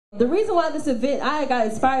The reason why this event, I got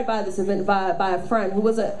inspired by this event by a friend who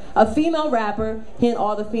was a female rapper. Hint,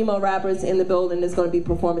 all the female rappers in the building is going to be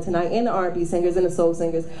performing tonight, and the R&B singers and the soul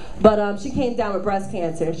singers. But she came down with breast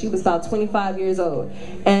cancer. She was about 25 years old.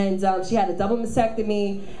 And she had a double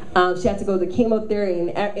mastectomy. She had to go to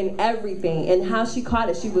chemotherapy and everything. And how she caught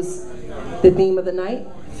it, she was the theme of the night.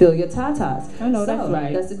 Fill your tatas. I know, that's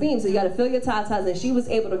right. That's the theme. So you got to fill your tatas, and she was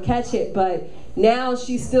able to catch it. But now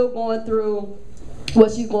she's still going through what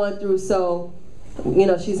she's going through, so you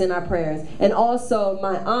know, she's in our prayers. And also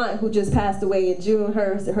my aunt, who just passed away in June,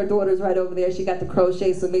 her daughter's right over there. She got the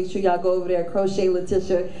crochet, so make sure y'all go over there, crochet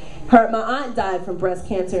Letitia. My aunt died from breast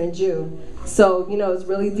cancer in June, so you know, it's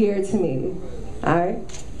really dear to me. All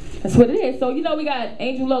right, that's what it is. So you know, we got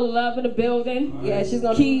Angel Lola Love in the building. Yeah, she's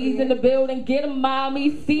gonna Keys in the building. Get 'em,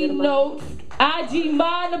 mommy. C Notes. IG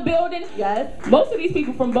Ma in the building. Yes. Most of these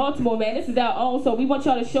people from Baltimore, man, this is our own, so we want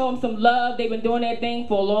y'all to show them some love. They've been doing their thing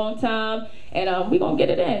for a long time, and we gonna get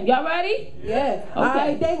it in. Y'all ready? Yeah.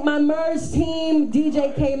 Okay. I thank my merge team,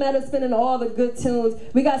 DJ K Meta, spinning all the good tunes.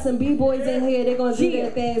 We got some B-boys in here. They're gonna do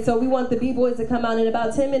their thing, so we want the B-boys to come out in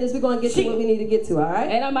about 10 minutes. We're gonna get to what we need to get to, all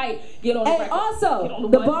right? And I might get on the And record. also,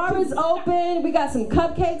 the bar is open. We got some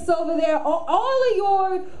cupcakes over there. All of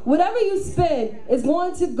your, whatever you spend is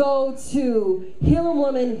going to go to Healing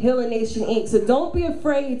Woman, Healing Nation, Inc. So don't be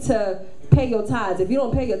afraid to pay your tithes. If you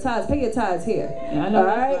don't pay your tithes here. Yeah, I know. All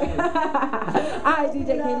right? All right,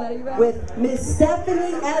 DJ K-Meta, you ready? With Miss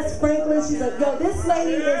Stephanie S. Franklin. She's like, yo, this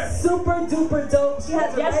lady is super duper dope. She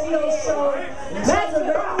has a radio show.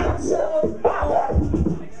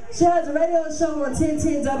 She has a radio show on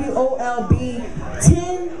 1010 WOLB,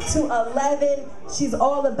 10 to 11. She's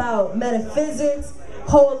all about metaphysics,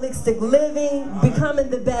 holistic living, becoming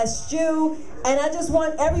the best you. And I just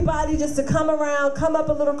want everybody just to come around, come up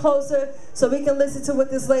a little closer so we can listen to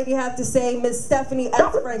what this lady has to say, Miss Stephanie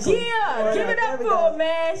S. Franklin. Yeah, give it up for her,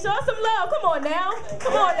 man. Show us some love. Come on now.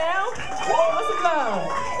 Come on now. Show us some love.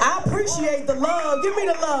 I appreciate the love. Give me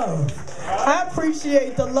the love. I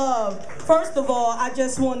appreciate the love. First of all, I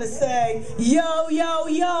just want to say, yo, yo,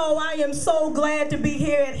 yo, I am so glad to be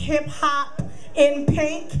here at HipHop In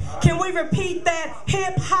Pink. Can we repeat that?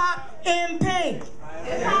 HipHop In Pink.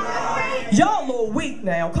 Y'all a little weak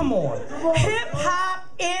now, come on. HipHop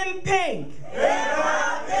In Pink.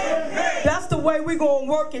 That's the way we're going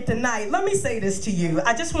to work it tonight. Let me say this to you.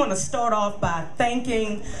 I just want to start off by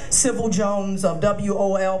thanking Sybil Jones of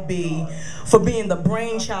WOLB for being the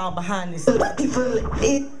brainchild behind this.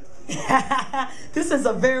 This is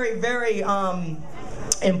a very, very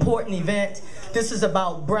important event. This is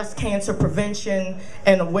about breast cancer prevention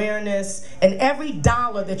and awareness. And every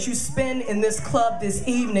dollar that you spend in this club this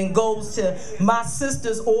evening goes to my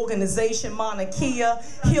sister's organization, Monakia,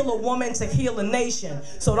 Heal a Woman to Heal a Nation.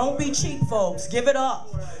 So don't be cheap, folks. Give it up.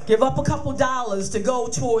 Give up a couple dollars to go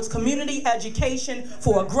towards community education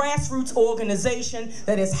for a grassroots organization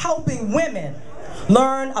that is helping women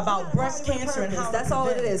learn about breast cancer and how that's all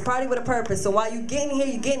it is. Party with a purpose. So while you're getting here,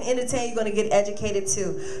 you're getting entertained, you're going to get educated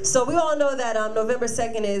too. So we all know that November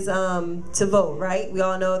 2nd is to vote, right? We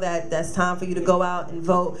all know that that's time for you to go out and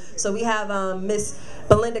vote. So we have Miss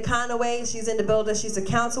Belinda Conaway. She's in the building. She's a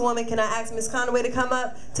councilwoman. Can I ask Miss Conaway to come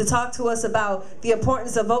up to talk to us about the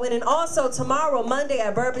importance of voting? And also tomorrow, Monday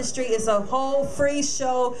at Bourbon Street, it's a whole free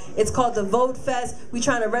show. It's called the Vote Fest. We're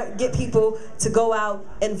trying to get people to go out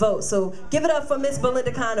and vote. So give it up for Miss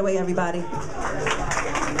Belinda Conaway, everybody.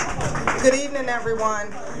 Good evening,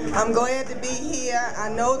 everyone. I'm glad to be here. I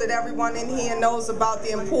know that everyone in here knows about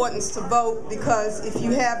the importance to vote, because if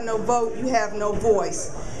you have no vote, you have no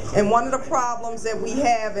voice. And one of the problems that we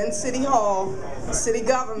have in City Hall, city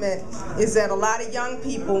government, is that a lot of young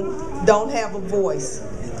people don't have a voice.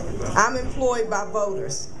 I'm employed by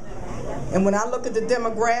voters. And when I look at the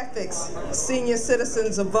demographics, senior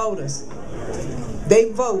citizens are voters.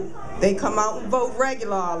 They vote. They come out and vote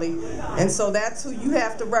regularly, and so that's who you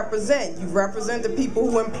have to represent. You represent the people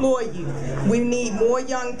who employ you. We need more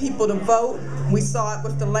young people to vote. We saw it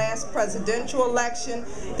with the last presidential election.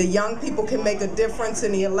 The young people can make a difference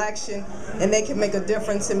in the election, and they can make a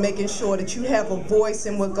difference in making sure that you have a voice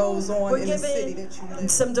in what goes on in the city that you live in.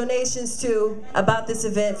 Some donations too about this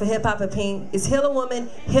event for HipHop In Pink. It's Heal a Woman,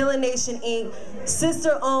 Heal a Nation, Inc.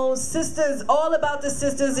 Sister-owned, sisters, all about the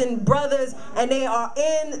sisters and brothers, and they are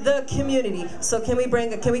in the community. So can we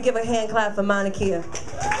give a hand clap for Monakia?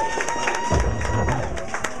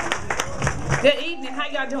 Good evening, how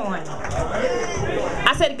y'all doing?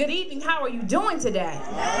 I said good evening, how are you doing today?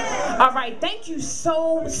 All right, thank you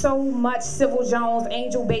so much, Sybil Jones,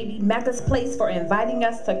 Angel Baby, Mecca's Place, for inviting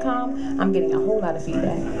us to come. I'm getting a whole lot of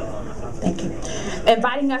feedback. Thank you.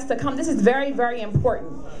 Inviting us to come. This is very, very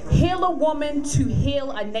important. Heal a woman to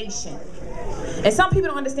heal a nation. And some people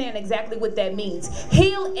don't understand exactly what that means.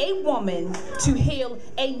 Heal a woman to heal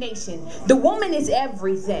a nation. The woman is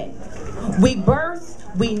everything. We birth,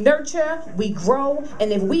 we nurture, we grow,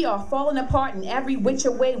 and if we are falling apart in every which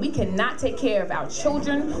way, we cannot take care of our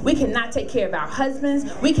children, we cannot take care of our husbands,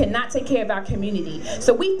 we cannot take care of our community.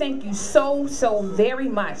 So we thank you so very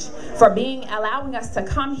much for allowing us to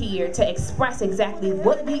come here to express exactly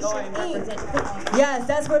what we are and represent. Yes,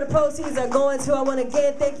 that's where the proceeds are going to. I want to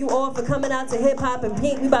again thank you all for coming out to Hip Hop in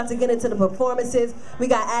Pink. We about to get into the performances. We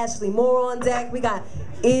got Ashley Moore on deck. We got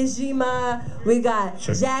Ijima, we got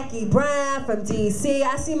Jackie Brown from DC.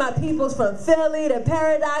 I see my peoples from Philly, the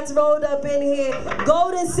Paradox rolled up in here.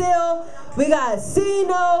 Golden Seal, we got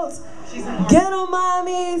C-Notes, Ghetto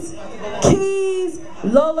Mommies, Keys,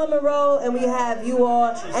 Lola Moreau, and we have you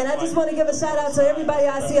all. And I just want to give a shout out to everybody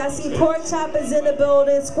I see. I see Pork Chop is in the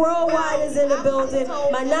building, Squirrel White is in the building,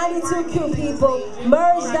 my 92Q people,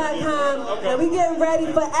 Merge.com, and we getting ready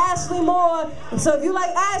for Ashley Moore. So if you like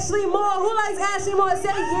Ashley Moore, who likes Ashley Moore? Say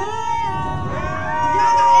yeah!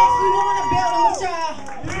 Y'all know Ashley Moore in the building with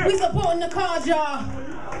y'all. We supporting the cause, y'all.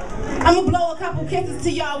 I'm gonna blow a couple kisses to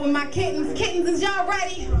y'all with my kittens. Kittens, is y'all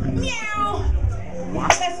ready? Meow!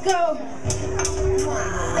 Let's go.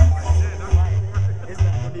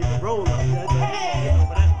 Hey.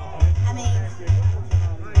 I mean,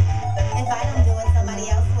 if I don't do it, somebody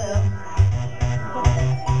else will.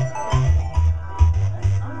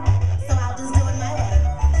 So I'll just do it my way.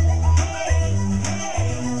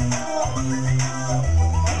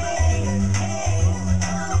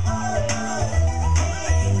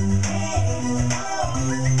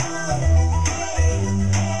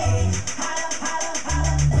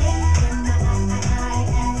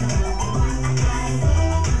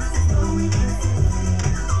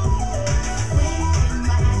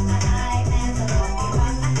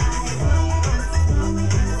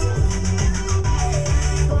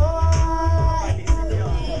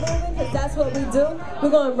 We're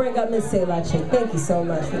going to bring up Miss Selah Chick. Thank you so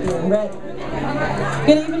much for being ready.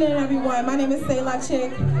 Good evening, everyone. My name is Selah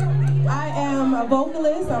Chick. I am a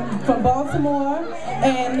vocalist. I'm from Baltimore,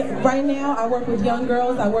 and right now I work with young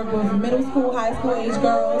girls. I work with middle school, high school age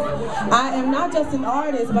girls. I am not just an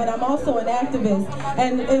artist, but I'm also an activist.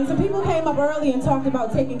 And some people came up early and talked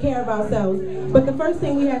about taking care of ourselves. But the first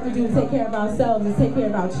thing we have to do to take care of ourselves is take care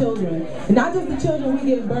of our children. And not just the children we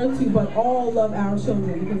give birth to, but all of our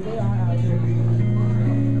children, because they are our children.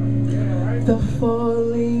 The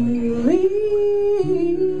falling leaves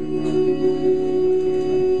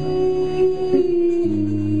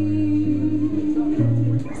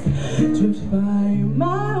drift by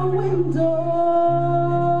my window.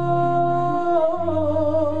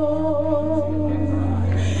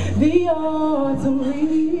 The autumn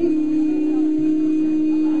leaves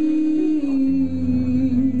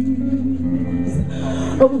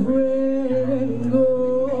of red and gold.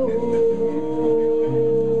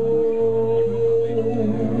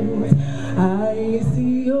 I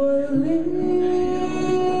see your lips,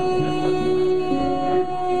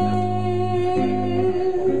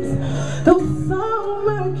 those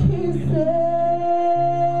summer kisses,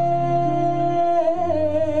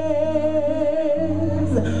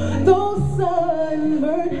 those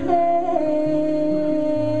sunburned hands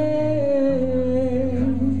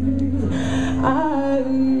I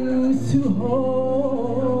used to hold.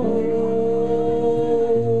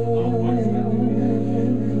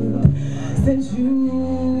 Since you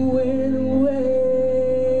went away,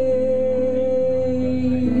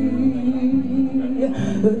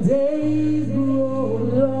 the days grow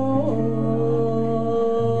long,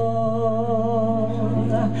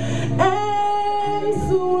 and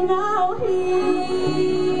soon I'll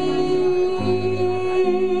hear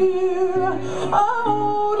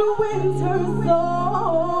old winter song.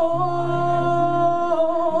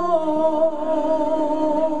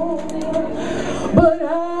 But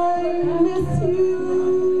I miss you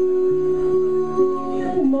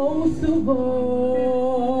most of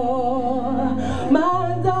all,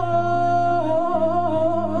 my darling.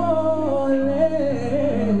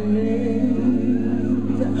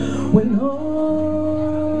 When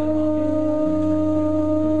autumn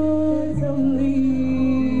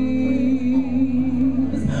leaves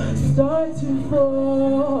start to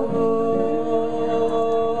fall.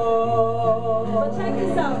 Check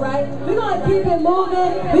this out, right? We're going to keep it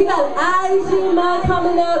moving. We got Ijima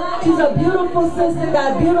coming up. She's a beautiful sister,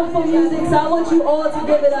 got beautiful music, so I want you all to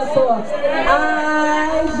give it up for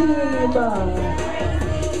Ijima.